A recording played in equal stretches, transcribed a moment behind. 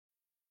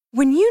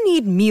When you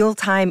need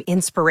mealtime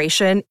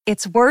inspiration,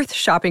 it's worth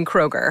shopping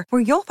Kroger,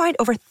 where you'll find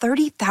over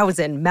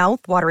 30,000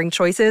 mouth-watering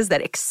choices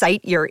that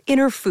excite your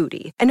inner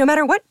foodie. And no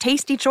matter what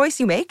tasty choice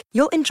you make,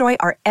 you'll enjoy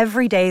our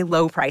everyday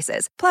low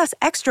prices, plus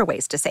extra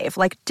ways to save,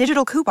 like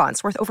digital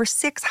coupons worth over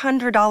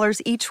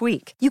 $600 each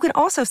week. You can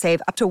also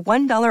save up to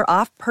 $1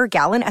 off per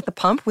gallon at the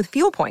pump with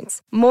fuel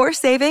points. More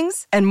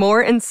savings and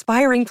more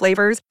inspiring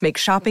flavors make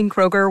shopping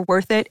Kroger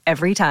worth it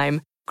every time.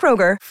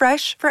 Kroger,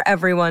 fresh for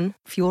everyone.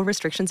 Fuel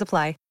restrictions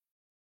apply.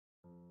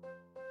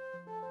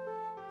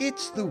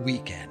 It's the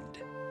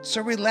weekend,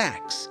 so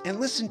relax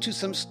and listen to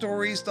some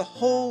stories the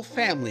whole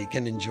family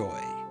can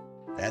enjoy.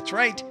 That's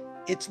right,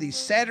 it's the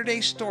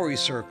Saturday Story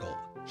Circle,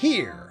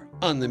 here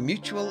on the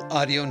Mutual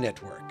Audio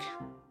Network.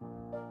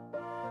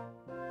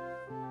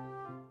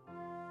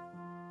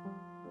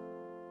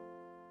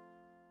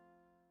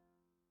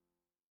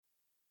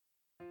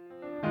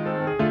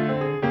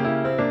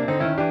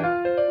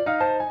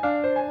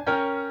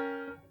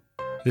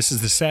 This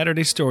is the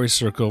Saturday Story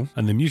Circle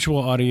on the Mutual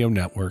Audio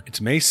Network. It's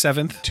May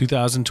 7th,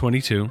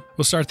 2022.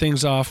 We'll start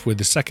things off with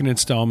the second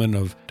installment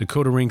of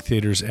Dakota Ring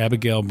Theater's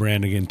Abigail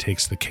Brannigan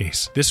Takes the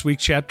Case. This week,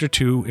 Chapter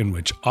 2, in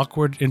which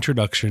awkward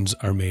introductions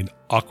are made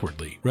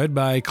awkwardly. Read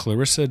by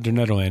Clarissa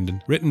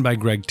Durnettelanden, written by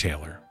Greg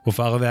Taylor. We'll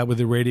follow that with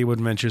the radio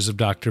adventures of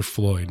Dr.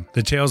 Floyd,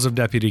 the tales of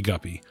Deputy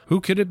Guppy. Who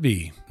could it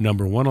be?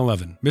 Number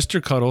 111.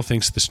 Mr. Cuddle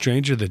thinks the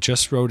stranger that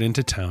just rode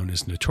into town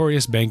is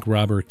notorious bank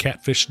robber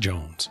Catfish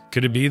Jones.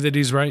 Could it be that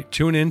he's right?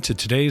 Tune in to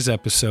today's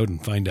episode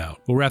and find out.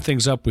 We'll wrap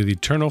things up with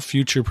Eternal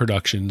Future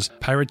Productions,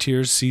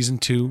 Pirateers Season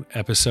 2,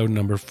 Episode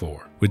Number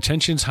 4. With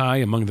tensions high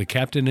among the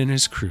captain and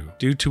his crew,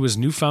 due to his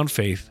newfound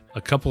faith,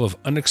 a couple of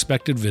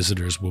unexpected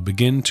visitors will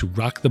begin to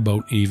rock the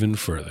boat even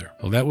further.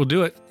 Well, that will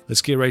do it.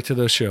 Let's get right to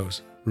those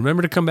shows.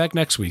 Remember to come back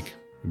next week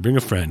and bring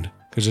a friend,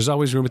 because there's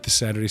always room at the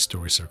Saturday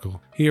Story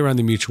Circle here on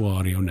the Mutual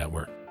Audio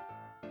Network.